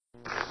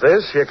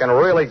This you can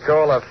really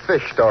call a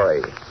fish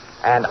story.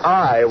 And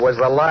I was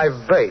the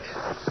live bait.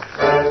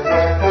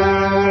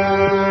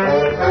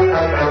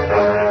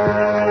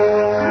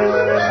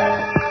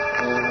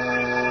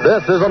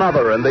 This is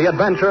another in the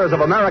adventures of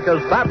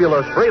America's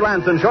fabulous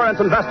freelance insurance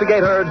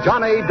investigator,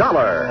 Johnny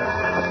Dollar.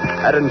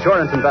 At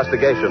insurance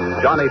investigation,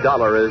 Johnny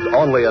Dollar is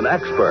only an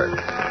expert.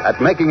 At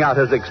making out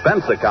his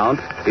expense account,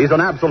 he's an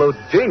absolute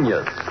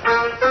genius.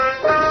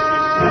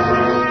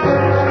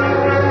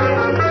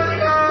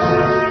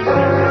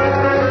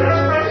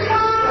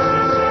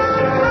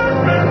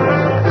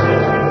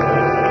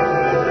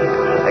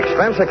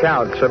 Expense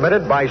account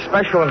submitted by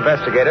Special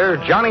Investigator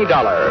Johnny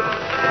Dollar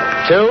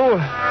to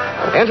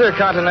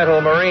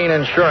Intercontinental Marine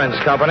Insurance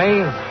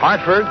Company,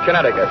 Hartford,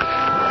 Connecticut.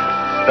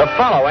 The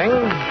following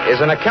is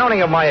an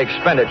accounting of my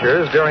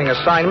expenditures during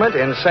assignment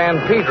in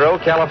San Pedro,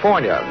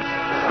 California,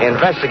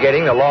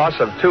 investigating the loss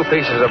of 2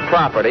 pieces of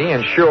property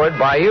insured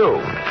by you.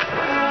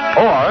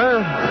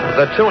 Or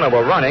the tuna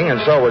were running and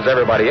so was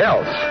everybody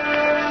else.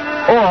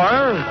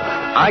 Or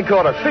I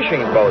caught a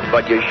fishing boat,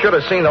 but you should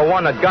have seen the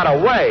one that got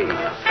away.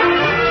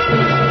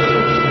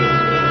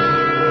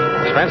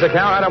 Expense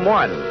account item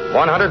 1,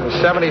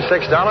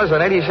 $176.87.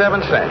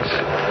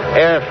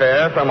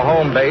 Airfare from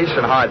home base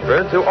in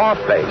Hartford to off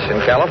base in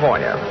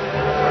California.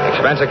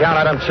 Expense account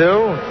item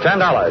 2,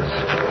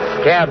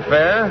 $10. Cab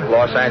fare,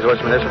 Los Angeles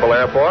Municipal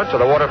Airport to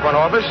the waterfront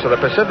office of the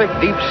Pacific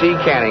Deep Sea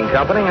Canning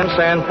Company in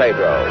San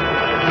Pedro.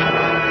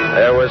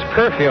 There was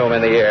perfume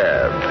in the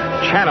air.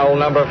 Channel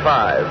number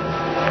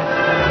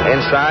 5.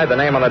 Inside, the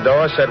name on the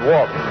door said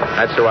Walton.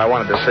 That's who I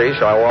wanted to see,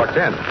 so I walked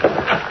in.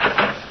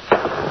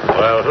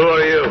 Well, who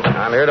are you?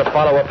 I'm here to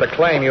follow up the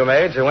claim you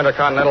made to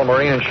Intercontinental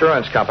Marine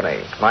Insurance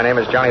Company. My name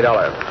is Johnny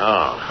Dollar.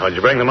 Oh, did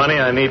you bring the money?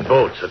 I need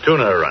boats. A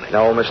tuna are running.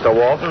 No, Mr.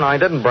 Walton, I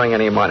didn't bring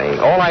any money.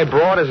 All I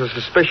brought is a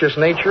suspicious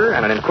nature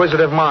and an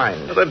inquisitive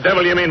mind. What the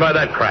devil do you mean by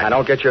that crap? I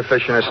don't get your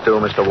fish in a stew,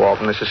 Mr.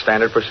 Walton. This is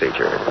standard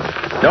procedure.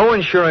 No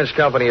insurance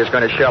company is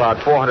going to shell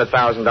out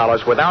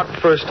 $400,000 without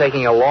first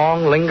taking a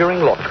long,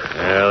 lingering look.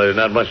 Well, there's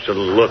not much to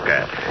look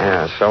at.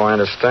 Yeah, so I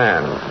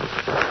understand.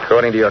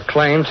 According to your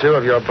claim, 2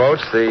 of your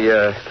boats,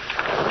 the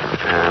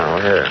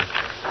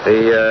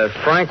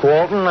Frank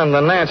Walton and the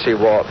Nancy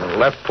Walton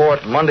left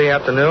port Monday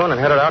afternoon and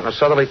headed out on a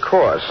southerly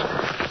course.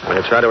 When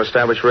you tried to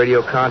establish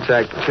radio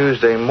contact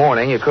Tuesday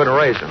morning, you couldn't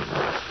raise them.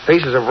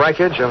 Pieces of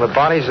wreckage and the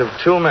bodies of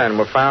 2 men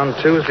were found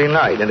Tuesday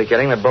night,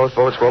 indicating that both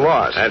boats were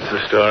lost. That's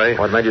the story.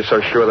 What made you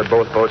so sure that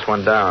both boats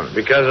went down?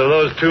 Because of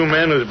those 2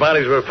 men whose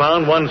bodies were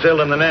found, one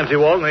sailed in the Nancy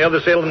Walton, the other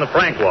sailed in the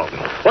Frank Walton.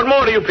 What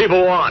more do you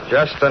people want?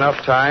 Just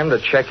enough time to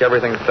check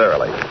everything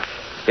thoroughly.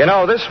 You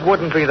know, this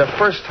wouldn't be the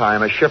first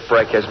time a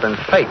shipwreck has been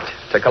faked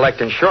to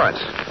collect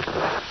insurance.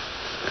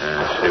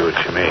 I see what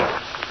you mean.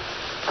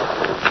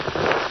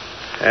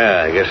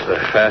 Yeah, I guess the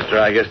faster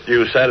I get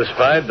you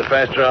satisfied, the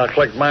faster I'll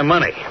collect my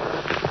money.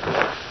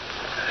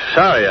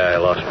 Sorry I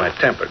lost my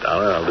temper,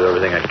 Dollar. I'll do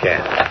everything I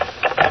can.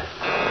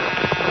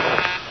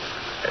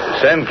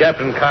 Send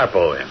Captain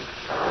Carpo in.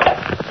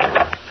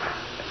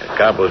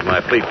 Carpo's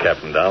my fleet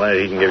captain, Dollar.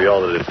 He can give you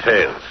all the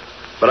details.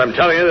 But I'm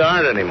telling you, there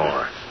aren't any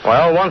more.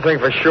 Well, one thing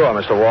for sure,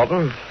 Mr.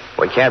 Walton.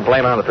 We can't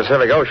blame it on the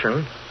Pacific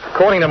Ocean.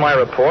 According to my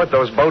report,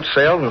 those boats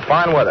sailed in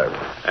fine weather.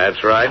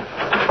 That's right.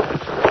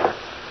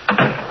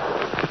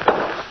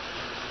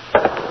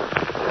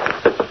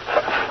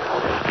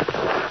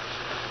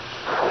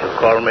 You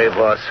call me,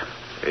 boss?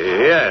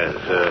 Yes,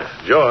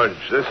 George,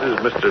 this is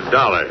Mr.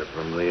 Dollar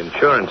from the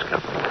insurance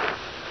company.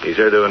 He's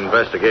here to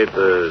investigate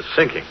the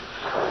sinking.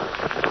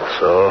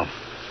 So?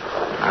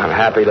 I'm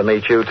happy to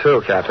meet you,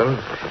 too, Captain.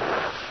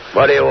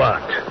 What do you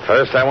want?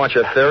 First, I want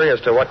your theory as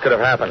to what could have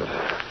happened.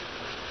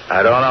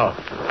 I don't know.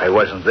 I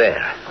wasn't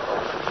there.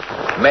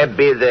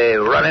 Maybe they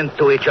run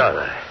into each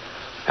other.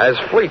 As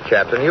fleet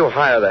captain, you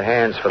hire the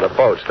hands for the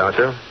boats, don't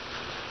you?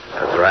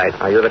 That's right.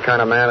 Are you the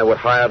kind of man that would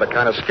hire the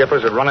kind of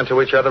skippers that run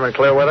into each other in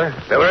clear weather?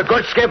 They were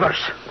good skippers.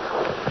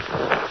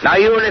 Now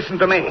you listen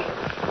to me.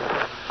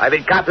 I've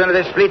been captain of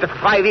this fleet for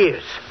 5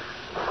 years.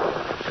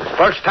 It's the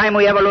first time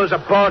we ever lose a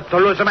boat to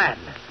lose a man.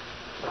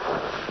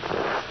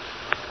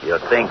 You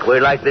think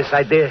we like this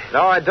idea?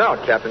 No, I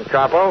don't, Captain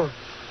Carpo.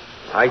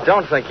 I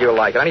don't think you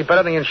like it any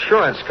better than the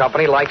insurance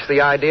company likes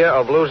the idea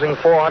of losing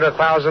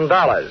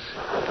 $400,000.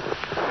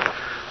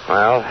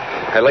 Well,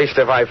 at least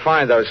if I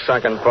find those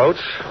sunken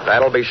boats,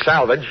 that'll be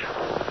salvage.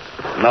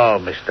 No,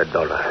 Mr.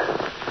 Dollar.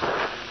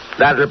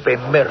 That'll be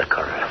a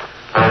miracle.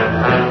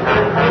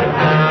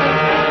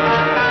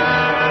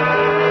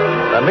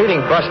 The meeting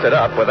busted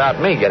up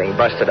without me getting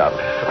busted up,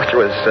 which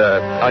was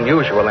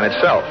unusual in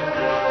itself.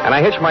 And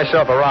I hitched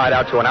myself a ride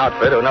out to an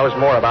outfit who knows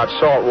more about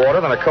salt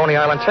water than a Coney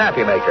Island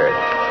taffy maker.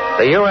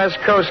 The U.S.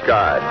 Coast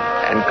Guard.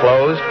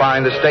 Enclosed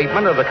find the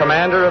statement of the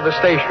commander of the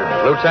station,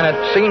 Lieutenant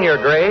Senior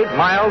Grade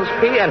Miles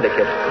P.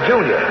 Endicott,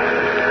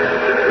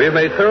 Jr. We have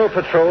made thorough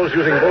patrols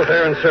using both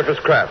air and surface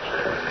craft.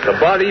 The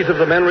bodies of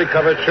the men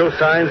recovered show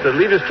signs that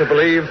lead us to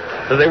believe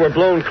that they were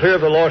blown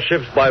clear of the lost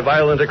ships by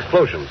violent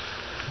explosions.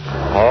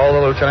 All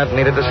the lieutenant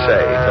needed to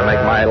say to make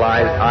my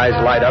eyes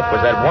light up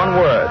was that one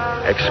word,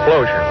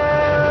 explosion.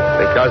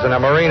 Because in a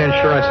marine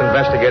insurance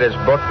investigator's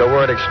book, the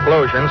word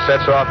explosion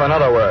sets off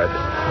another word,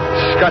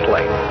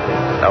 scuttling,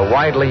 a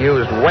widely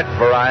used wet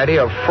variety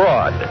of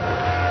fraud.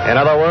 In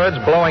other words,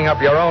 blowing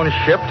up your own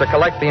ship to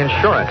collect the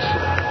insurance.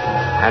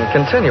 And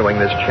continuing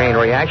this chain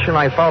reaction,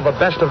 I found the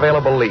best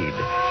available lead.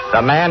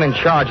 The man in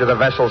charge of the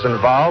vessels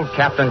involved,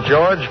 Captain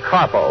George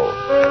Carpo.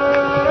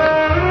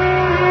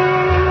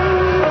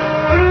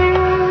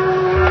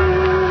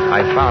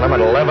 I found him at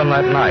 11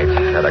 that night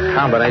at a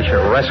combination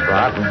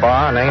restaurant and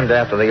bar named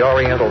after the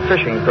oriental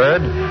fishing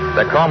bird,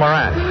 the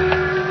cormorant.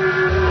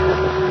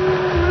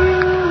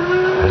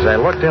 As I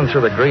looked in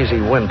through the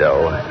greasy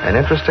window, an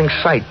interesting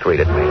sight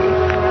greeted me.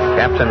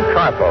 Captain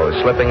Carpo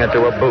slipping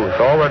into a booth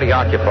already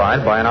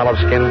occupied by an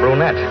olive-skinned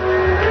brunette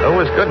who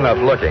was good enough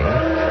looking,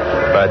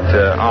 but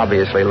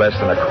obviously less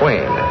than a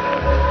queen.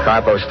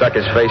 Carpo stuck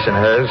his face in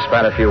hers,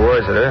 spat a few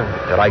words at her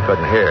that I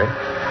couldn't hear,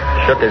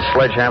 shook his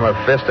sledgehammer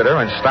fist at her,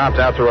 and stomped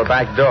out through a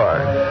back door.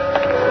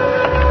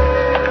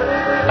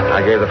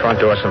 I gave the front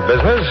door some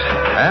business,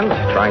 and,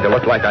 trying to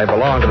look like I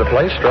belonged to the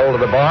place, strolled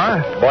to the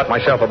bar, bought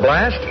myself a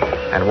blast,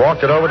 and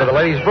walked it over to the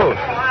ladies' booth.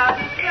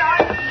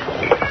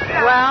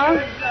 Well,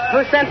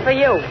 who sent for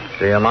you?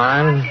 Do you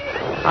mind?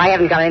 I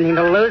haven't got anything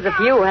to lose if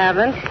you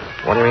haven't.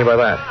 What do you mean by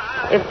that?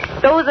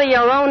 If those are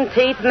your own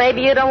teeth,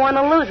 maybe you don't want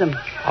to lose them.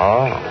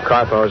 Oh,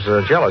 Carpo's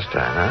a jealous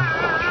type,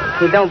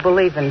 huh? You don't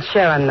believe in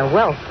sharing the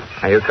wealth.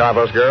 Are you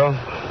Carpo's girl?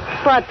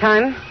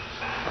 Part-time.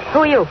 Who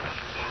are you?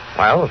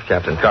 Well, if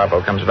Captain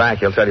Carpo comes back,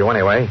 he'll tell you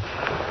anyway.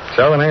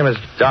 So the name is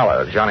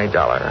Dollar, Johnny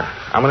Dollar.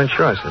 I'm an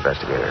insurance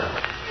investigator.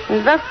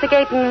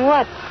 Investigating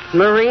what?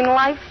 Marine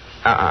life?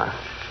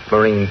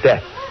 Marine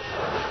death.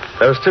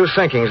 Those two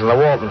sinkings in the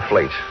Walton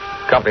fleet.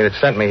 The company that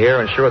sent me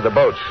here insured the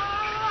boats.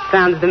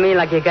 Sounds to me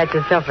like you got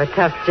yourself a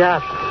tough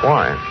job.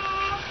 Why?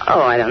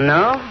 Oh, I don't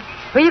know.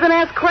 Who are you going to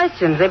ask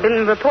questions? They've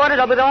been reported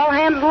with all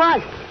hands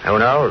lost. Who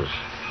knows?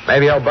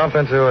 Maybe I'll bump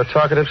into a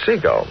talkative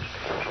seagull.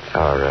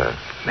 Or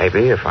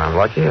maybe, if I'm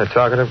lucky, a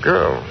talkative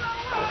girl.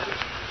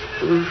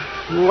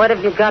 What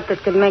have you got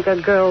that could make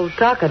a girl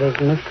talkative,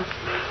 mister?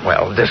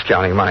 Well,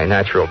 discounting my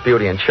natural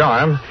beauty and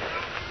charm,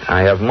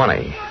 I have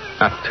money.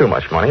 Not too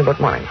much money, but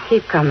money.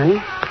 Keep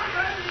coming.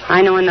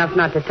 I know enough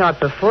not to talk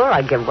before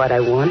I give what I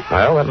want.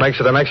 Well, that makes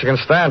it a Mexican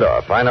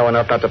standoff. I know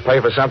enough not to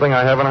pay for something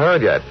I haven't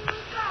heard yet.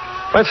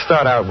 Let's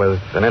start out with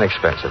an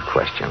inexpensive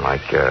question,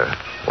 like,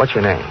 what's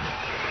your name?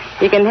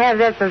 You can have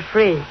that for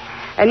free.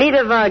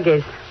 Anita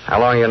Vargas. How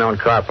long have you known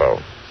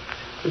Carpo?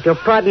 If you'll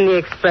pardon the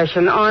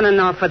expression, on and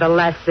off for the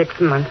last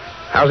 6 months.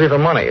 How's he for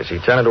money? Has he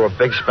turned into a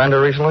big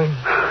spender recently?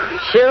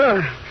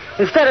 Sure.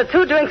 Instead of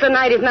 2 drinks a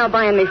night, he's now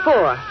buying me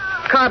 4.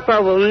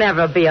 Carpo will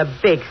never be a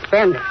big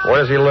spender. Where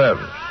does he live?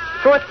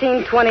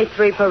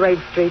 1423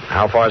 Parade Street.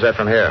 How far is that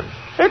from here?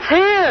 It's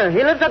here.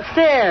 He lives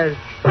upstairs.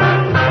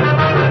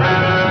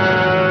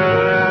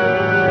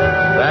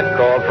 That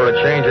called for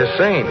a change of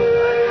scene.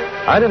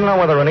 I didn't know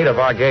whether Anita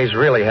Vargas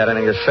really had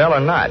anything to sell or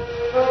not,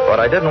 but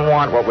I didn't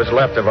want what was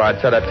left of our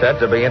tete-a-tete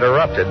to be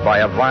interrupted by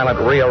a violent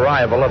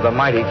re-arrival of the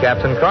mighty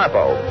Captain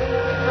Carpo.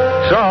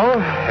 So,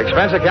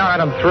 expense account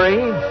item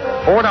 3,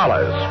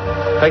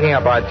 $4, picking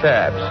up our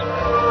tabs.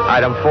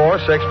 Item 4,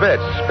 6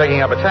 bits,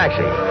 picking up a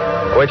taxi,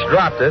 which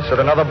dropped us at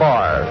another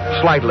bar,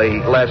 slightly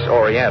less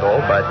oriental,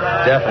 but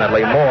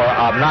definitely more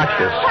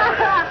obnoxious.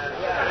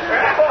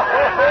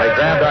 We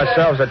grabbed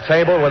ourselves a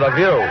table with a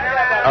view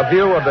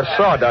of the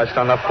sawdust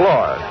on the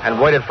floor,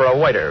 and waited for a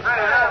waiter.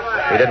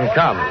 He didn't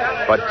come,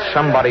 but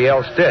somebody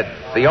else did.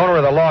 The owner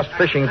of the lost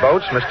fishing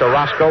boats, Mr.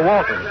 Roscoe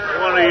Walton.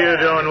 What are you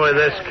doing with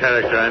this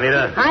character,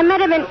 Anita? I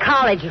met him in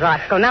college,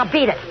 Roscoe. Now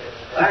beat it.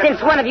 And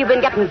since when have you been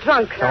getting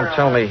drunk? Don't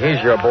tell me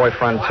he's your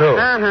boyfriend, too.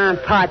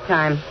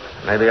 Part-time.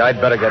 Maybe I'd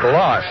better get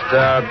lost.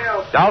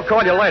 I'll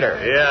call you later.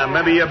 Yeah,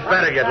 maybe you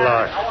better get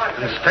lost.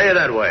 And stay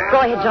that way. Go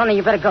ahead, Johnny.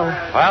 You better go.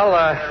 Well,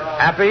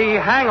 happy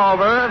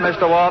hangover,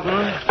 Mr. Walton.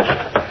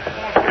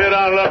 You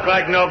don't look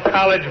like no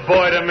college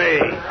boy to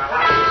me.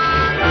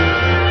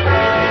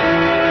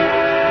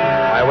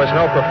 I was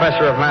no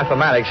professor of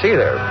mathematics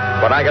either,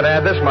 but I could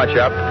add this much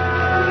up.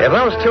 If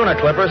those tuna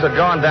clippers had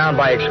gone down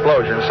by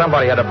explosion,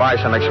 somebody had to buy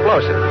some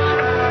explosives.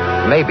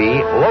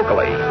 Maybe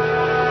locally.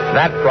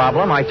 That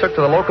problem I took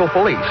to the local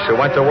police, who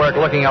went to work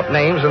looking up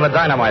names in the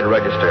dynamite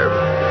register.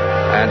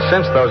 And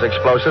since those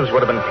explosives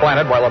would have been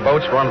planted while the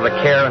boats were under the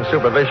care and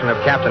supervision of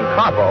Captain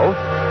Carpo,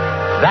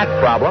 that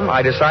problem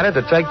I decided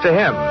to take to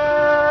him.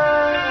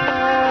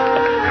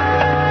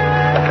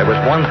 It was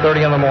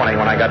 1:30 in the morning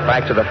when I got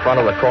back to the front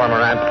of the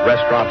Cormorant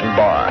restaurant and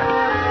bar.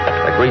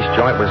 The grease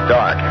joint was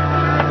dark,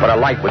 but a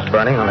light was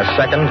burning on the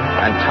second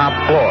and top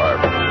floor.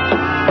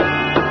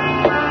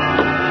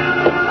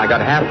 I got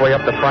halfway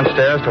up the front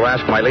stairs to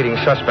ask my leading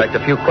suspect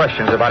a few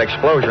questions about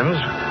explosions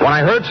when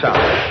I heard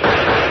something.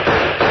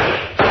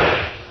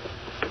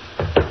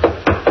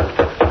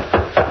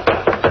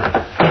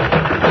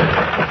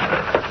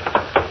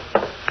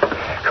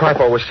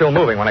 Carpo was still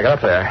moving when I got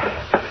up there,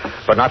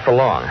 but not for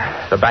long.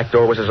 The back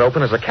door was as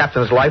open as the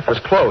captain's life was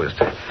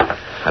closed.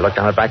 I looked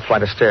down the back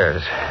flight of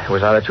stairs. It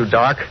was either too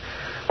dark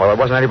or there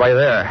wasn't anybody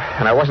there,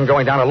 and I wasn't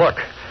going down to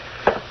look.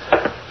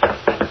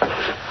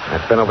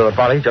 bent over the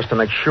body just to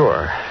make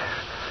sure.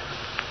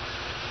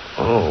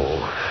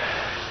 Oh.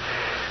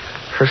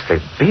 First they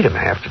beat him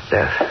half to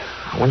death.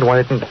 I wonder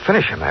why they didn't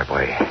finish him that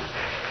way.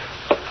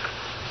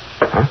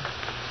 Huh?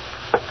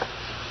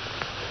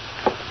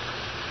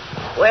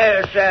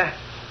 Well, sir,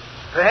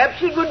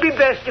 perhaps it would be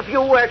best if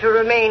you were to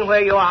remain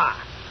where you are.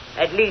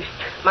 At least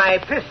my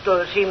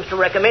pistol seems to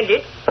recommend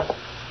it.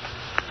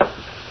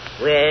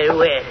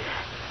 Well,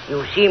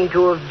 you seem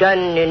to have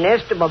done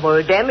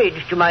inestimable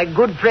damage to my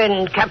good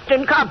friend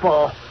Captain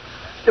Carpo.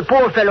 The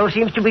poor fellow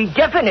seems to be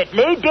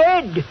definitely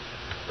dead.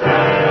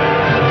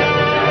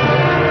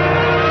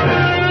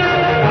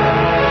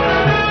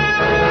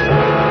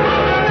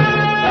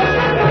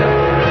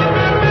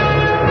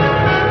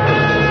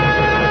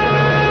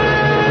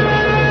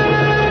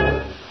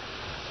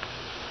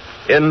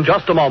 In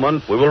just a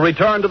moment, we will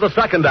return to the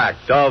second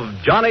act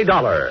of Johnny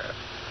Dollar.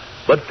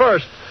 But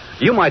first,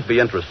 you might be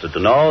interested to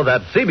know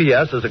that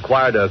CBS has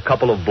acquired a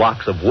couple of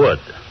blocks of wood.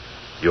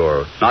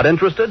 You're not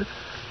interested?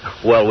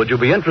 Well, would you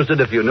be interested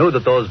if you knew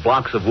that those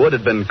blocks of wood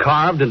had been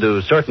carved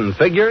into certain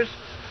figures?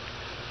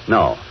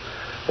 No.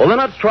 Well, then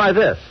let's try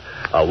this.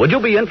 Would you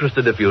be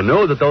interested if you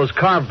knew that those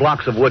carved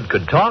blocks of wood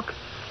could talk?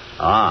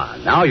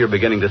 Now you're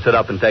beginning to sit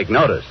up and take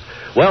notice.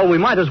 Well, we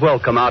might as well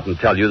come out and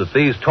tell you that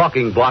these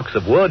talking blocks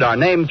of wood are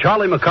named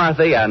Charlie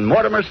McCarthy and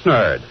Mortimer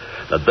Snerd.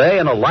 That they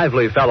and a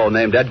lively fellow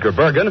named Edgar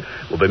Bergen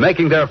will be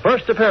making their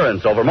first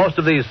appearance over most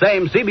of these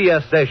same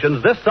CBS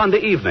stations this Sunday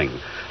evening,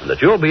 and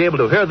that you'll be able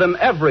to hear them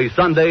every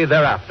Sunday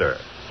thereafter.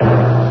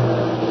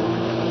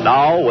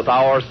 Now, with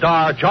our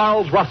star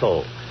Charles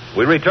Russell,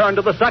 we return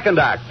to the second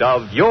act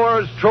of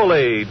Yours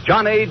Truly,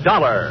 Johnny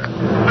Dollar.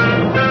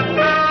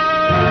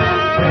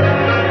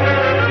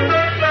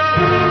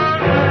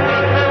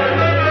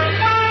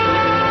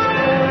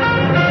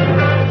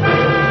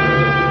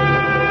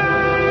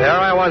 There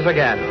I was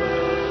again.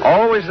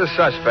 Always the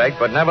suspect,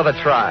 but never the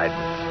tried.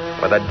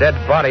 With a dead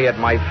body at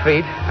my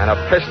feet and a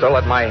pistol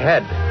at my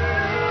head.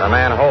 The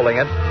man holding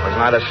it was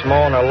neither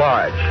small nor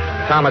large.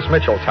 Thomas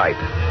Mitchell type.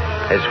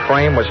 His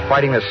frame was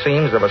fighting the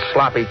seams of a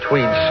sloppy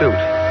tweed suit,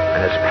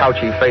 and his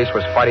pouchy face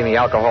was fighting the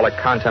alcoholic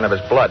content of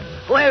his blood.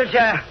 Well,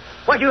 sir,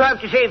 what do you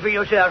have to say for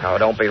yourself? Oh,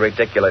 don't be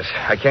ridiculous.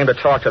 I came to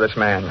talk to this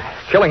man.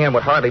 Killing him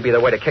would hardly be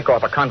the way to kick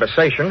off a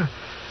conversation.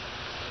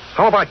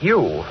 How about you?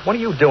 What are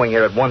you doing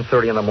here at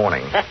 1:30 in the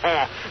morning?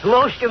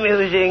 Most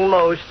amusing,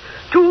 most.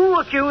 Two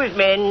accused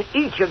men,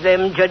 each of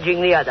them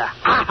judging the other.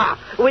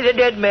 With a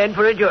dead man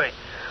for a jury.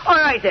 All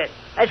right, then.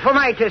 As for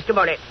my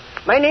testimony,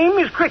 my name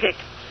is Cricket.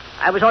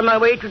 I was on my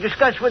way to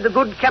discuss with the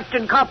good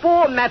Captain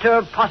Carpo a matter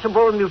of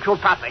possible mutual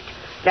profit.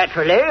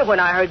 Naturally, when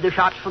I heard the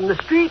shots from the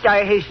street,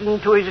 I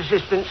hastened to his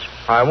assistance.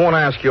 I won't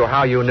ask you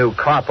how you knew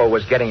Carpo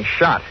was getting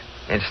shot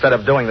instead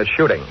of doing the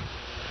shooting.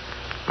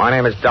 My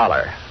name is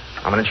Dollar.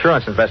 I'm an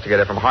insurance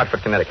investigator from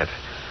Hartford, Connecticut.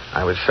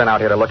 I was sent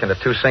out here to look into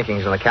two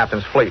sinkings in the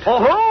captain's fleet.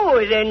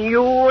 Oh, then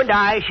you and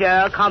I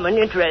share a common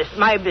interest.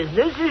 My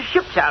business is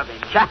ship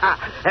salvage.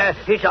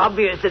 It's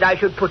obvious that I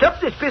should put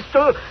up this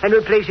pistol and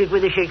replace it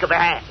with a shake of a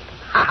hand.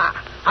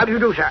 How do you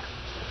do, sir?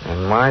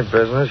 In my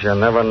business, you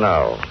never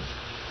know.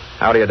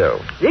 How do you do?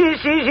 This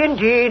is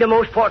indeed a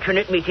most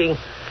fortunate meeting.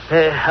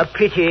 A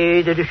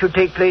pity that it should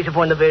take place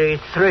upon the very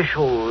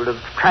threshold of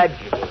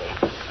tragedy.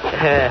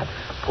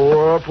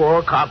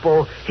 Poor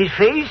Carpo. His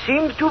face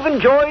seems to have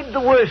enjoyed the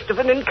worst of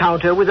an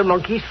encounter with a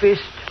monkey's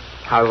fist.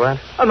 How's that?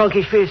 A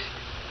monkey's fist.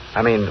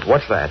 I mean,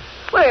 what's that?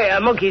 Well, a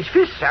monkey's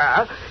fist,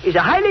 sir, is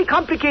a highly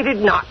complicated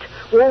knot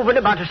woven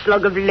about a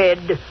slug of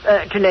lead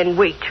to lend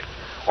weight.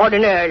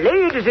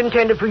 Ordinarily, it is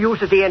intended for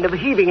use at the end of a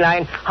heaving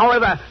line.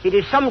 However, it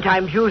is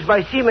sometimes used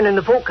by seamen in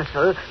the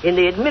forecastle in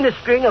the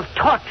administering of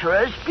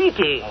torturous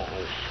beatings.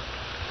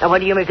 Now, what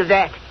do you make of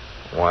that?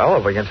 Well,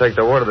 if we can take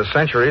the word of the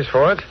centuries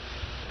for it,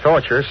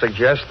 torture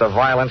suggests the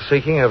violent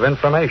seeking of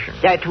information.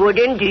 That would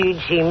indeed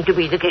seem to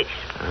be the case.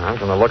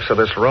 From the looks of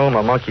this room,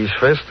 a monkey's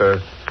fist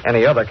or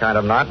any other kind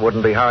of knot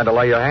wouldn't be hard to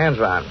lay your hands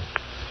on.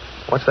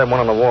 What's that one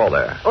on the wall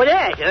there? Oh,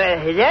 that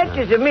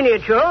is a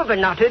miniature of a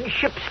knotted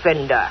ship's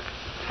fender.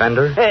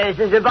 Fender? It's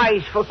a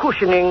device for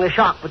cushioning the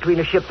shock between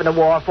a ship and a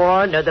wharf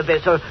or another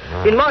vessel.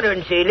 Oh. In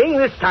modern sailing,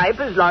 this type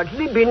has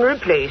largely been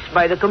replaced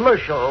by the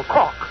commercial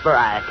cork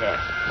variety.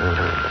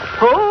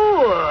 Mm-hmm.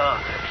 Oh,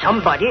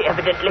 somebody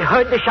evidently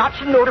heard the shots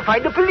and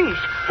notified the police.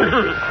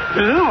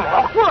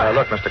 Awkward.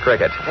 Look, Mr.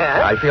 Cricket,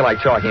 I feel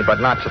like talking,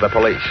 but not to the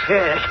police.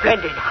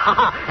 Splendid.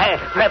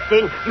 Perhaps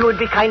then you would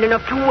be kind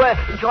enough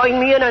to join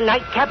me in a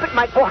nightcap at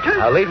my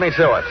quarters? Lead me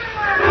to it.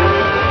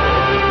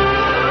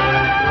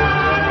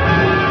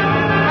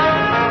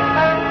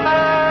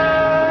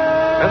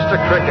 Mr.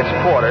 Cricket's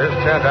quarters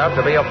turned out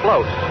to be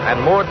afloat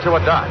and moored to a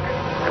dock.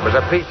 It was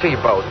a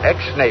PT boat,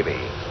 ex-Navy.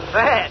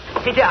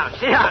 Sit down.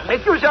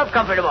 Make yourself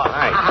comfortable.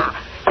 Right.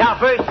 Now,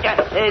 first,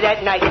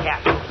 that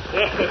nightcap.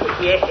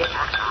 Yes.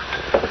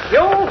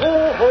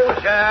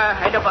 Yo-ho-ho, sir,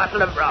 and a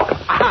bottle of rum.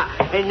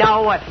 And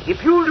now,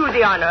 if you'll do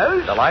the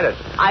honors... Delighted.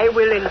 I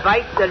will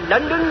invite the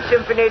London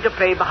Symphony to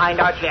play behind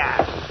our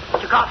chairs.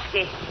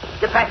 Tchaikovsky,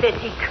 The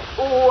pathetic.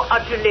 Oh,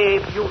 utterly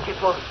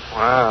beautiful.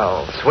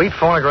 Wow. Sweet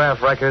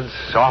phonograph records,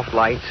 soft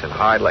lights, and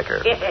hard liquor.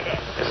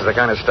 This is the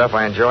kind of stuff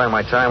I enjoy on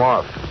my time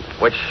off,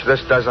 which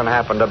this doesn't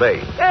happen to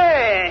be.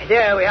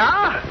 There we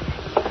are.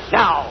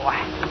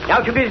 Now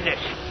to business.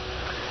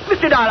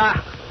 Mr.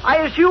 Dollar, I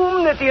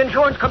assume that the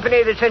insurance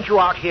company that sent you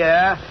out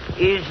here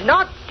is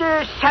not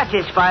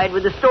satisfied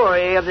with the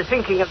story of the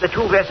sinking of the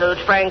two vessels,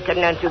 Frank and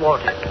Nancy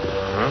Walton.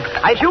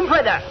 Mm-hmm. I assume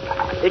further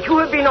that you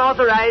have been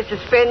authorized to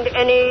spend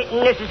any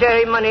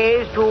necessary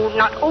monies to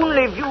not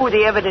only view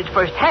the evidence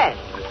firsthand,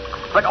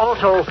 but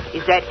also,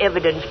 if that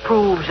evidence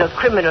proves a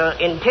criminal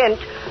intent,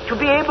 to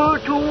be able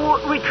to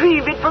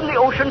retrieve it from the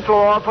ocean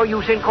floor for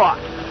use in court.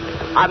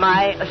 Are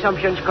my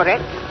assumptions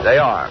correct? They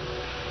are.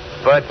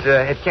 But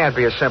it can't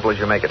be as simple as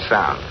you make it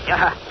sound.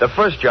 The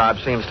first job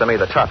seems to me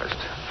the toughest.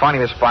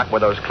 Finding the spot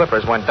where those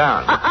clippers went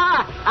down.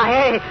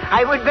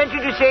 I would venture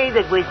to say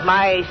that with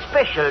my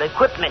special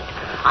equipment,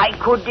 I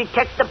could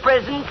detect the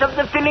presence of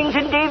the fillings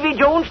in Davy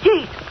Jones'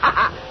 teeth.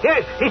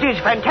 Yes, it is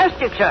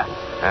fantastic, sir.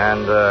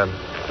 And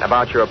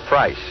about your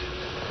price.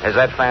 Is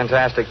that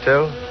fantastic,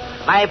 too?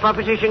 My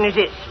proposition is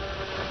this.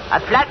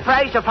 A flat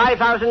price of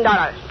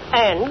 $5,000.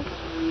 And,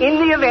 in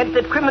the event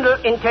that criminal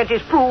intent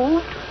is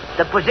proved,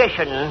 the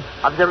possession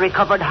of the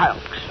recovered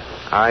hulks.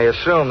 I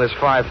assume this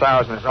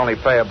 $5,000 is only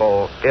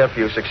payable if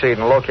you succeed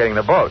in locating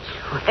the boats.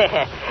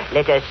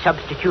 Let us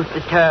substitute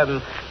the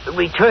term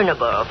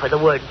returnable for the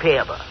word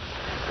payable.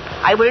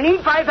 I will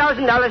need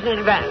 $5,000 in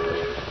advance,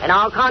 and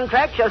our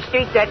contract shall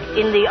state that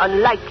in the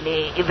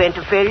unlikely event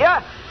of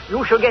failure,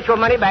 you shall get your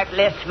money back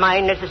less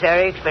my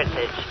necessary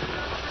expenses.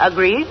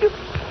 Agreed?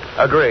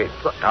 Agreed.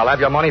 I'll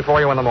have your money for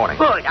you in the morning.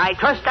 Good. I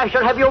trust I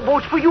shall have your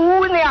boats for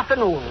you in the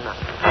afternoon.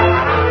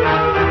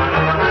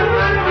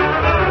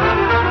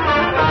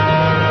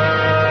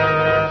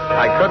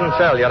 I couldn't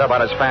tell yet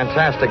about his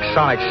fantastic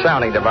sonic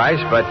sounding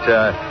device, but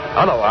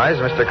otherwise,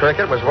 Mr.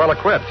 Cricket was well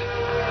equipped.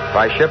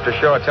 By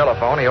ship-to-shore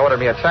telephone, he ordered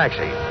me a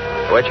taxi,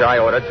 which I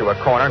ordered to a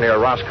corner near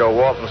Roscoe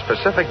Walton's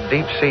Pacific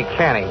Deep Sea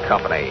Canning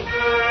Company.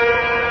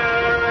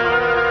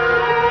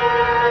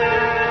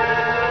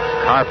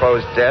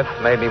 Carpo's death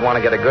made me want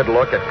to get a good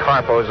look at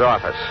Carpo's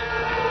office.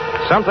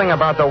 Something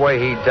about the way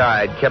he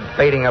died kept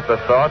baiting up the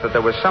thought that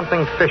there was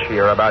something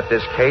fishier about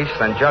this case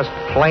than just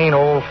plain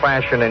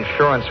old-fashioned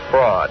insurance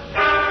fraud.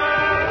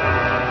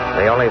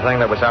 The only thing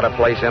that was out of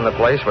place in the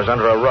place was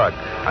under a rug,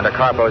 under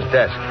Carpo's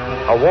desk,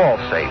 a wall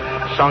safe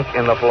sunk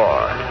in the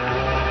floor.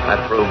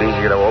 That proved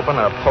easier to open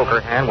than a poker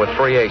hand with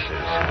 3 aces.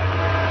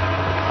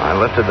 I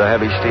lifted the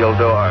heavy steel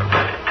door.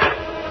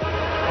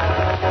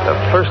 The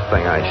first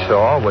thing I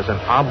saw was an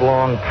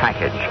oblong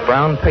package,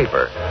 brown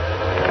paper.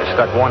 I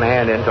stuck one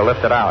hand in to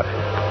lift it out,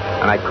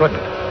 and I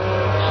couldn't.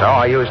 So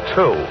I used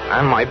 2,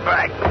 and my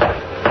back. It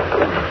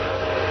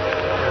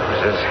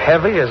was as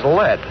heavy as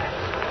lead.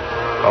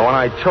 But when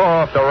I tore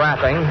off the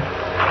wrapping,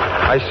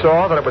 I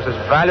saw that it was as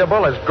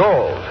valuable as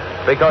gold,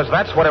 because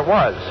that's what it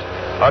was,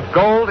 a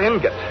gold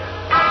ingot.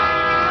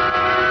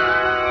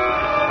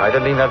 I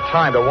didn't even have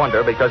time to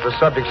wonder, because the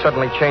subject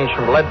suddenly changed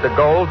from lead to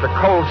gold to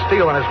cold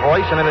steel in his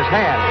voice and in his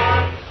hand.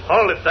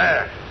 Hold it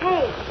there.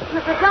 Hey,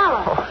 Mr.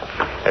 Dollar. Oh,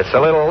 it's a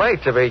little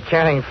late to be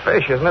canning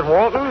fish, isn't it,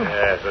 Walton?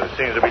 Yes, but it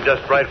seems to be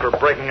just right for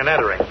breaking and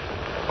entering.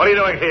 What are you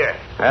doing here?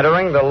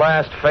 Entering the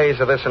last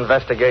phase of this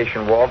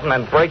investigation, Walton,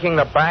 and breaking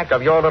the back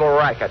of your little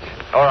racket.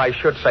 Or I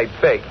should say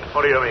big.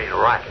 What do you mean,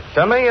 racket?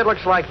 To me, it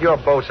looks like your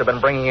boats have been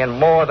bringing in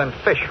more than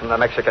fish from the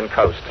Mexican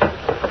coast.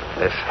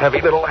 This heavy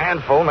little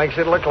handful makes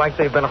it look like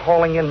they've been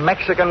hauling in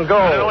Mexican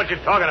gold. I don't know what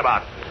you're talking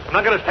about. I'm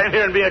not going to stand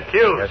here and be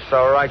accused. You're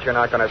so right you're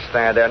not going to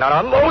stand there. Not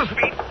on those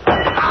feet.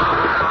 Hey.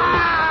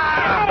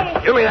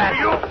 Give me that.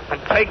 You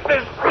and take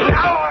this.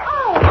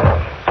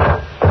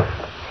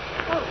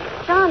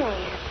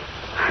 Johnny.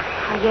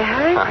 Are you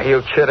hurt? Are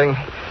you kidding?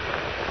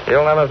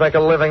 You'll never make a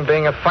living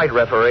being a fight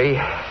referee.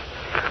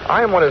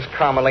 I'm what is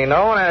commonly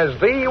known as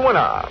the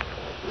winner.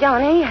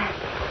 Johnny,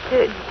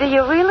 do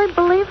you really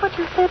believe what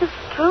you said is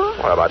true?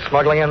 What about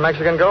smuggling in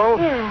Mexican gold?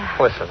 Yeah.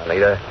 Listen,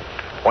 Anita.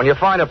 When you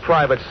find a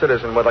private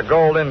citizen with a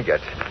gold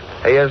ingot,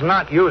 he is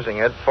not using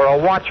it for a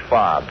watch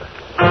fob.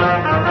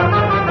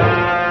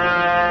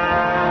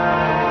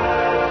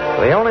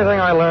 The only thing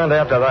I learned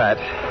after that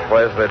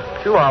was that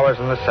 2 hours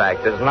in the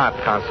sack does not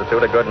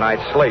constitute a good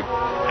night's sleep.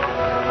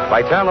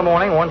 By 10 in the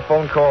morning, 1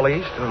 phone call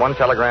east and 1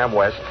 telegram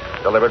west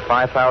delivered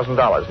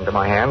 $5,000 into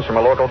my hands from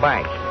a local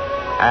bank.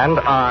 And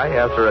I,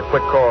 after a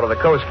quick call to the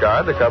Coast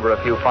Guard to cover a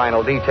few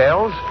final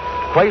details,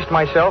 placed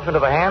myself into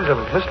the hands of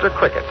Mr.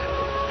 Cricket,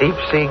 Deep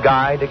Sea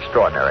Guide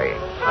Extraordinary.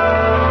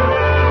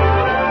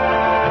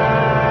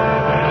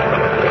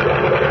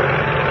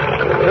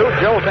 2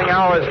 jolting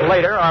hours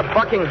later, our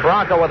bucking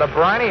bronco with a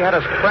briny had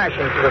us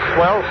crashing to the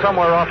swell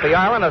somewhere off the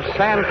island of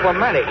San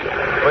Clemente.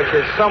 which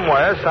is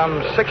somewhere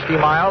some 60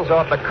 miles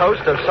off the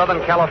coast of Southern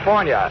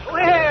California.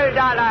 Well,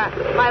 Dollar,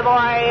 my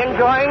boy,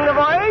 enjoying the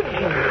voyage?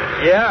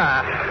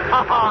 Yeah.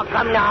 Oh,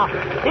 come now.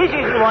 This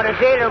isn't what a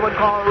sailor would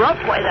call rough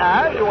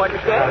weather, you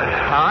understand?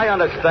 I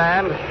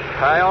understand.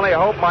 I only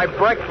hope my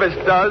breakfast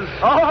does.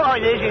 Oh,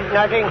 this is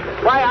nothing.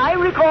 Why, I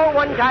recall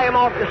one time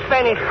off the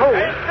Spanish coast.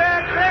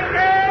 Mr.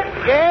 Cricket!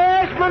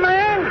 Yes, my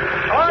man?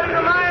 According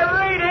to my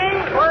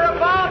readings, we're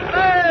about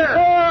there.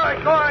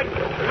 Good.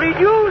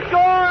 Reduce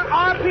your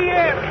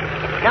RPM.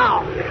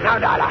 Now,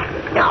 Dollar.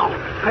 Now,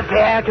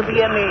 prepare to be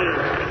amazed.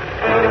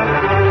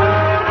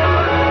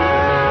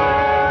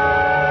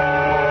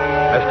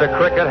 Mr.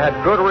 Cricket had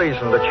good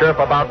reason to chirp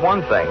about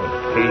one thing.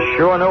 He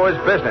sure knew his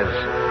business.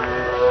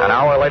 An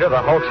hour later,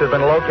 the hulks had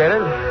been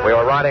located. We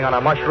were riding on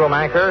a mushroom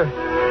anchor.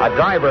 A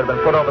diver had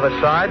been put over the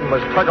side and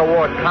was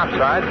tug-of-war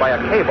topside by a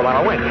cable on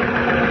a winch.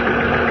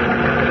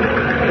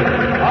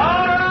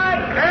 All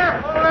right,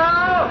 careful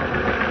now.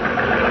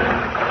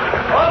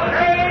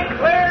 Okay,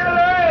 clear the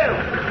rail.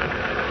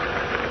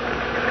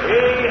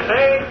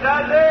 Easy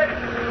does it.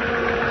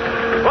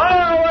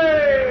 Far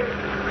away.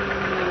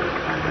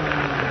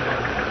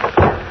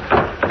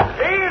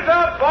 He's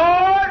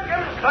aboard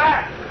and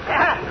flat.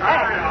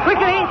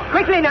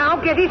 Quickly now,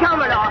 get his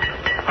helmet off.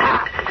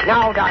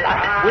 Now,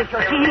 Dollar, we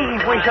shall see.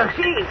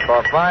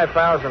 For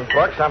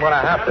 $5,000, I'm going to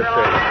have to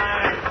see.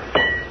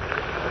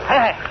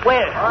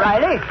 Well,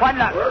 Riley, what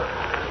luck?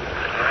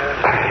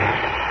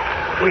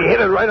 We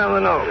hit it right on the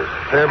nose.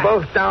 They're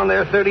both down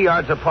there 30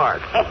 yards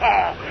apart.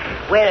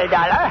 Well,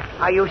 Dollar,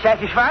 are you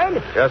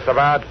satisfied? Just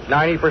about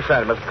 90%,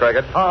 Mr.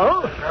 Cricket.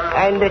 Oh,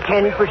 and the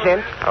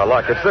 10%? Oh,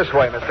 look, it's this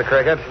way, Mr.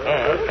 Cricket.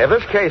 If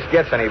this case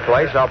gets any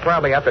place, I'll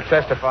probably have to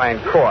testify in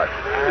court.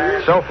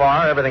 So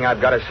far, everything I've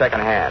got is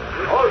secondhand.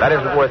 That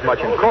isn't worth much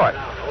in court.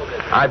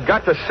 I've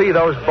got to see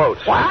those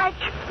boats. What?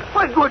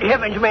 Why, good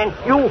heavens, man.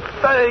 You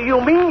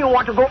mean you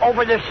want to go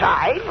over the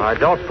side? I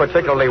don't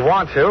particularly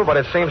want to, but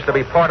it seems to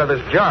be part of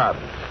this job.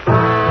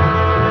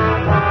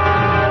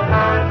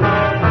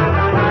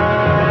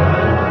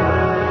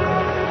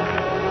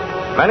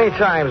 Many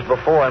times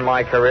before in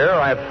my career,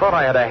 I've thought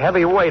I had a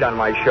heavy weight on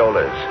my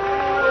shoulders.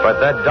 But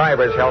that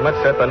diver's helmet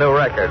set the new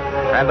record.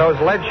 And those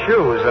lead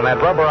shoes and that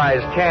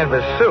rubberized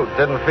canvas suit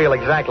didn't feel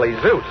exactly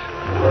zoot.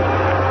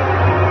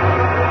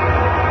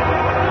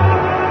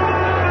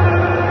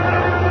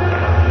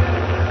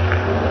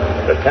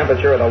 The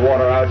temperature of the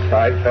water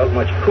outside felt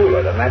much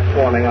cooler than that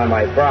forming on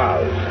my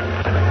brows.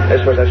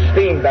 This was a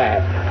steam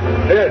bath,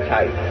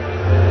 airtight.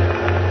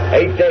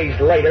 8 days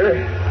later,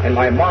 in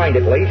my mind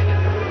at least,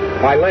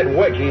 my lead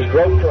wedgies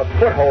groped to a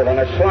foothold on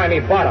a slimy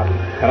bottom,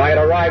 and I had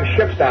arrived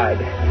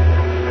shipside.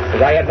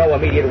 As I had no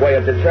immediate way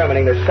of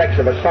determining the sex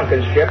of a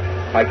sunken ship,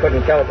 I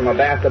couldn't tell from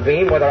abaft the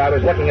beam whether I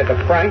was looking at the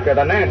Frank or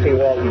the Nancy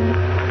Walton.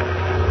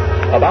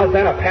 About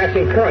then, a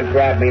passing current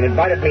grabbed me and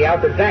invited me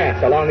out to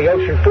dance along the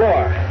ocean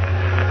floor.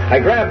 I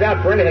grabbed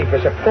out for anything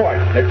for support.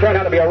 It turned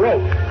out to be a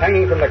rope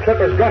hanging from the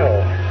clipper's gunwale.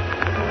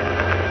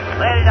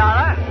 Well,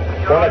 Dollar,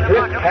 When the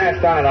drift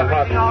passed on in a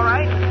huff, all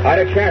right? I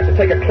had a chance to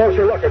take a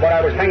closer look at what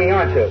I was hanging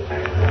on to.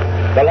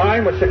 The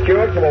line was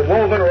secured to a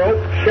woven rope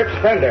ship's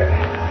fender,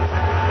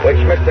 which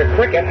Mr.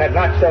 Cricket had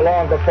not so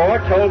long before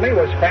told me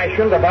was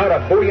fashioned about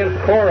a buoyant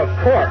core of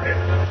cork.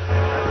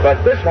 But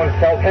this one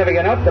felt heavy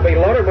enough to be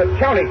loaded with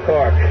county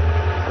cork.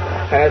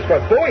 And as for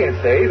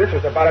buoyancy, this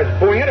was about as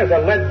buoyant as a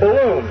lead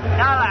balloon.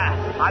 Dollar,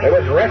 It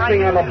was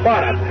resting on the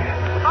bottom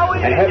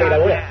and heavy to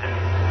lift.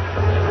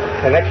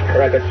 The next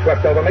current that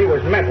swept over me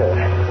was mental.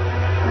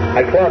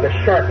 I clawed the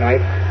shark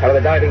knife out of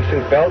the diving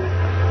suit belt,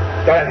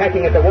 started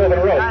hacking at the woven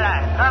rope,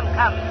 Come.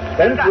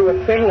 then through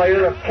a thin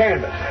layer of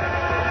canvas.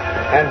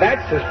 And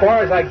that's as far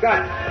as I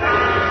got.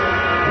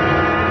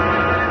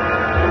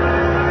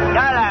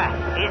 Dollar,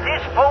 is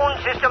this phone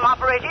system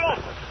operating?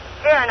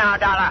 Here now,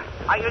 Dollar.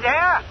 Are you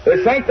there?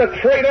 This ain't the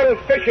three little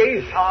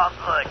fishies. Oh,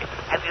 good.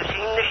 Have you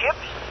seen the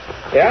ships?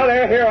 Yeah,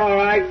 they're here all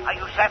right. Are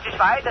you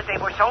satisfied that they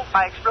were sunk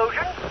by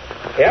explosion?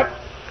 Yep,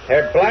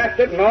 they're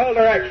blasted in all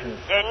directions.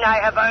 Then I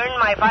have earned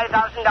my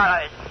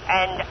 $5,000,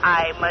 and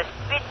I must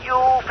bid you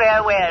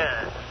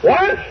farewell.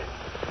 What?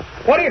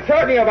 What are you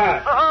talking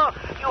about? Oh,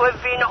 you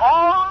have been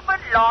all but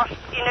lost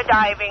in a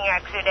diving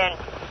accident.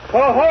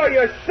 Oh,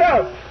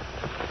 yourself.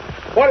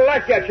 What'll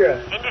that get you?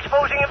 In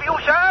disposing of you,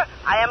 sir,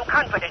 I am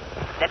confident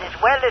that as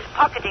well as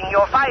pocketing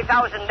your $5,000,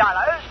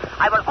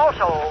 I will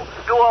also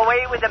do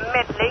away with the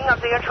meddling of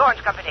the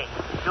insurance company.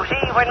 You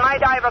see, when my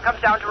diver comes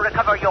down to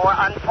recover your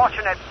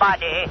unfortunate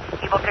body,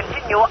 he will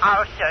continue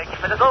our search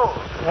for the gold.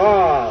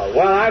 Oh,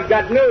 well, I've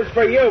got news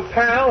for you,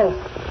 pal.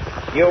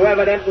 You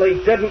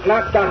evidently didn't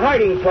knock the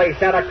hiding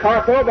place out of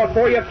Carpo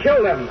before you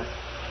killed him.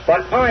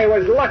 But I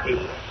was lucky.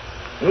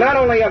 Not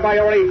only have I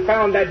already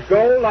found that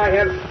gold, I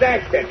have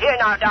stashed it. Here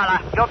now, Dollar.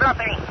 You're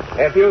bluffing.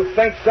 If you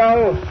think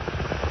so,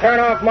 turn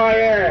off my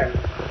air.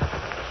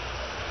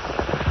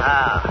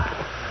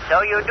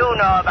 So you do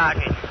know about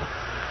it.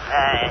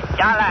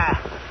 Dollar,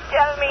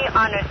 tell me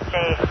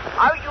honestly,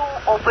 are you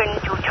open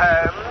to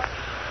terms?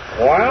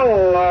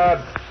 Well,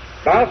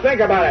 I'll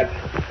think about it.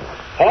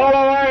 Haul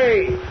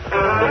away!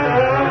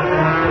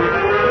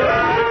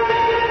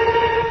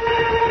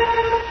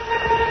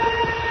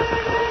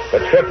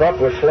 trip up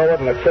was slower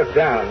than the trip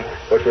down,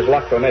 which was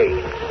luck for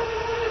me.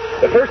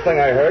 The first thing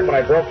I heard when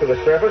I broke to the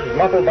surface was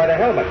muffled by the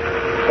helmet,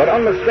 but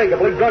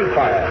unmistakably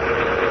gunfire.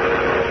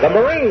 The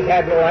Marines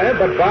hadn't landed,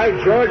 but by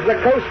George, the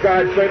Coast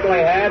Guard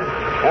certainly had,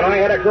 and I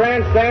had a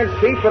grandstand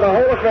seat for the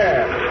whole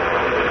affair.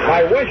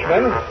 My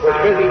winchman was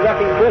busy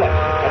ducking bullets,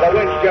 and the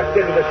winch just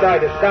didn't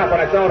decide to stop on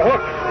its own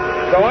hook.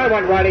 So I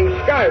went riding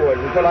skyward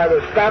until I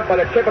was stopped by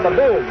the tip of the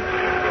boom.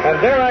 And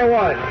there I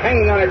was,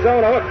 hanging on its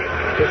own hook,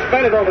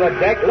 suspended over the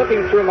deck,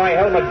 looking through my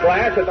helmet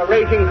glass at the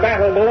raging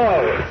battle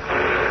below.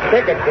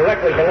 Cricket,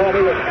 directly below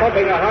me, was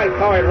pumping a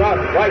high-powered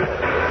rifle,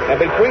 and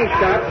between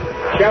shots,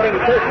 shouting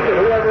curses at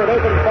whoever had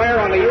opened fire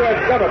on the U.S.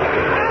 government.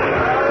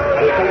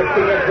 Lieutenant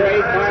Peter Gray,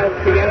 Miles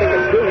P.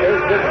 Endigan Jr.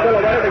 stood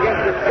silhouetted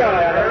against the sky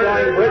on the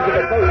flying bridge of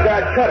the Coast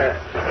Guard cutter.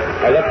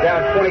 I looked down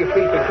 20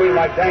 feet between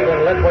my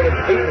dangling lead-weighted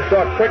feet and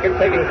saw Cricket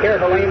taking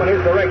careful aim in his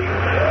direction.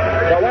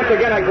 So once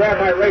again, I grabbed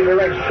my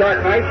razor-edged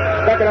sharp knife,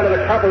 stuck it under the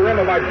copper rim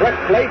of my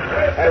breastplate,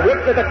 and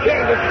whipped at the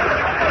canvas.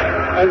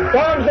 And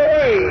bombs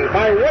away!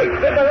 My weight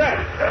did the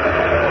rest.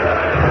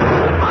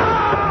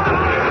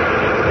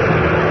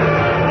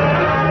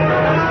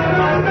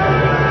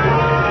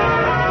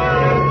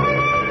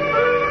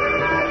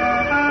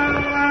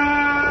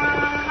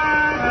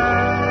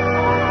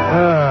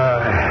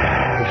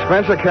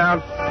 Expense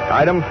account,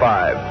 item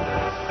 5.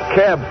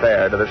 Cab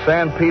fare to the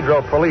San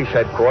Pedro Police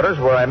Headquarters,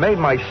 where I made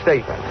my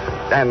statement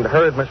and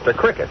heard Mr.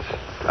 Crickett's.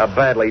 A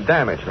badly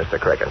damaged Mr.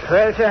 Cricket.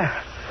 Well, sir,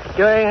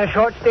 during a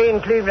short stay in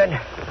Cleveland,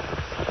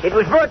 it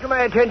was brought to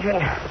my attention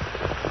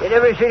that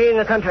every city in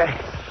the country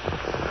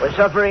was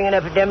suffering an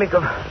epidemic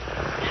of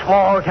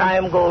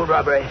small-time gold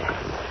robberies.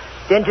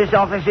 Dentist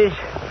offices,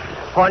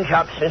 pawn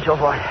shops, and so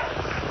forth.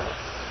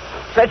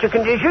 Such a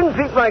condition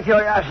piqued my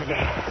curiosity.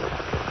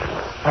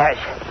 Yes.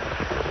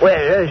 Well,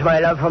 there's my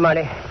love for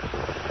money.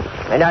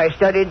 And I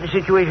studied the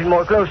situation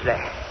more closely.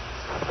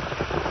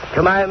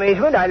 To my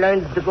amazement, I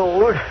learned that the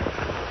gold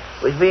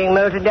was being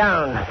melted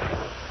down,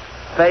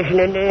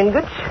 fashioned into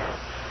ingots,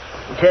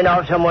 and sent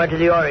off somewhere to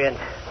the Orient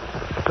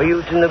for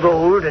use in the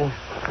gold and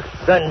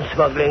gun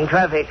smuggling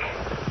traffic.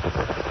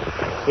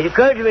 It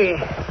occurred to me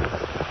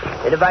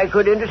that if I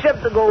could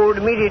intercept the gold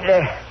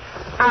immediately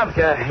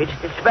after its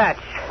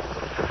dispatch,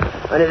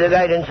 under the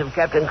guidance of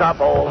Captain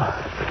Coppo,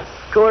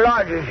 to a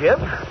larger ship,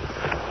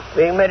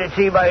 being met at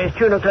sea by his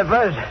tuna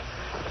clippers,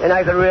 then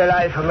I could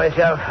realize for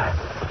myself a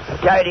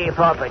tidy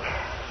profit.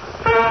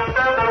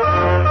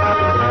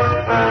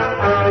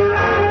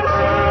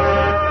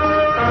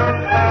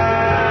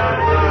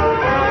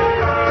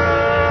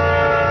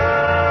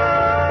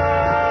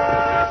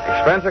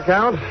 Expense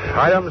account,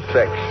 item 6.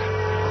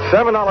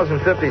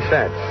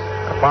 $7.50.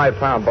 A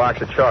 5-pound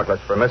box of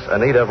chocolates for Miss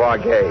Anita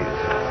Varghese.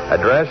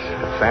 Address,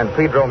 San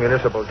Pedro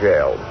Municipal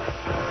Jail.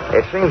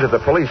 It seems that the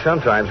police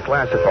sometimes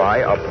classify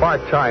a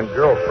part-time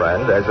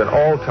girlfriend as an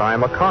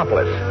all-time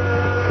accomplice.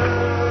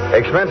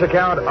 Expense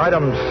account,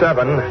 item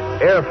 7,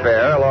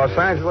 airfare, Los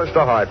Angeles to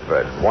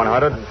Hartford,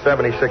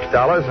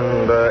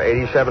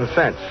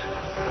 $176.87.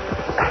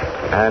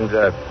 And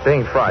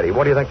being Friday,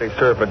 what do you think they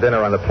serve for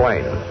dinner on the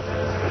plane?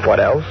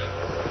 What else?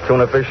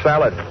 Tuna fish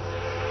salad.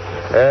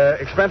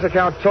 Expense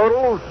account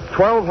total,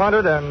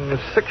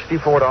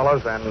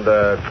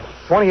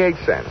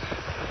 $1,264.28.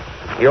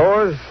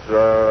 Yours,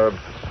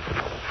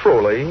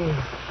 truly,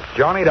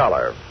 Johnny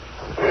Dollar.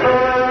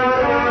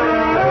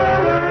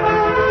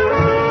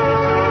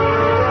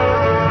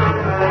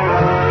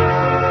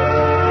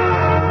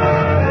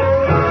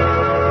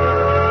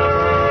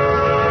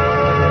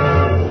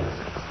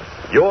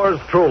 Yours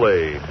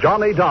truly,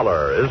 Johnny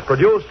Dollar, is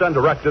produced and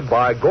directed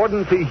by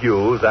Gordon T.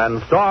 Hughes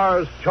and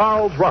stars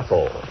Charles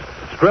Russell.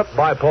 Script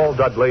by Paul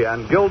Dudley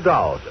and Gil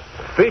Dowd.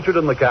 Featured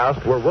in the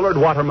cast were Willard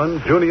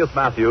Waterman, Junius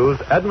Matthews,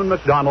 Edmund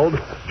McDonald,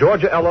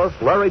 Georgia Ellis,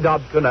 Larry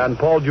Dobkin, and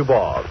Paul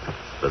Dubois.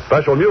 The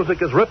special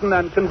music is written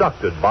and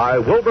conducted by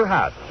Wilbur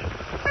Hatch.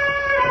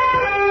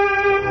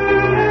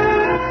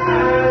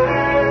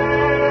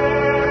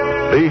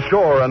 Be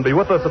sure and be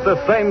with us at this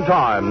same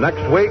time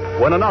next week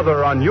when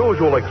another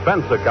unusual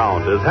expense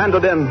account is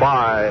handed in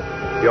by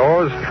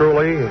Yours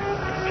truly,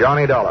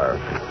 Johnny Dollar.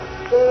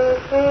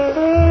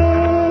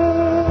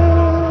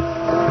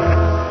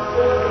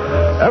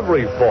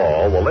 Every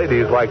fall, the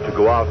ladies like to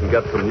go out and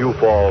get some new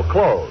fall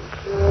clothes.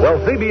 Well,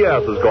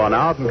 CBS has gone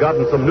out and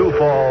gotten some new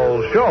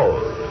fall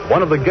shows.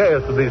 One of the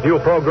gayest of these new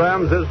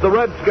programs is The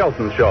Red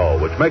Skelton Show,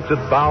 which makes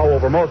its bow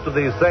over most of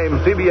these same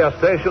CBS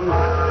stations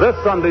this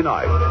Sunday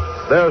night.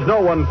 There's no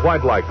one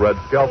quite like Red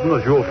Skelton,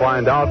 as you'll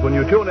find out when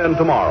you tune in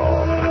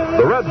tomorrow.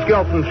 The Red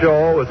Skelton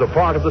Show is a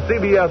part of the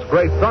CBS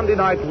Great Sunday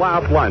Night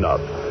Laugh lineup.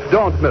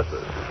 Don't miss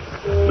it.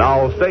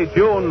 Now stay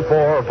tuned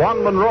for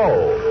Von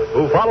Monroe,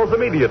 who follows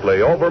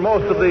immediately over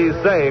most of these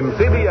same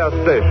CBS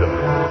stations.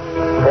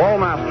 Paul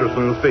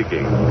Masterson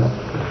speaking.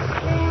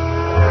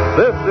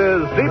 This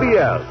is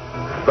CBS,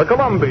 the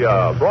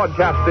Columbia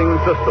Broadcasting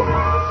System.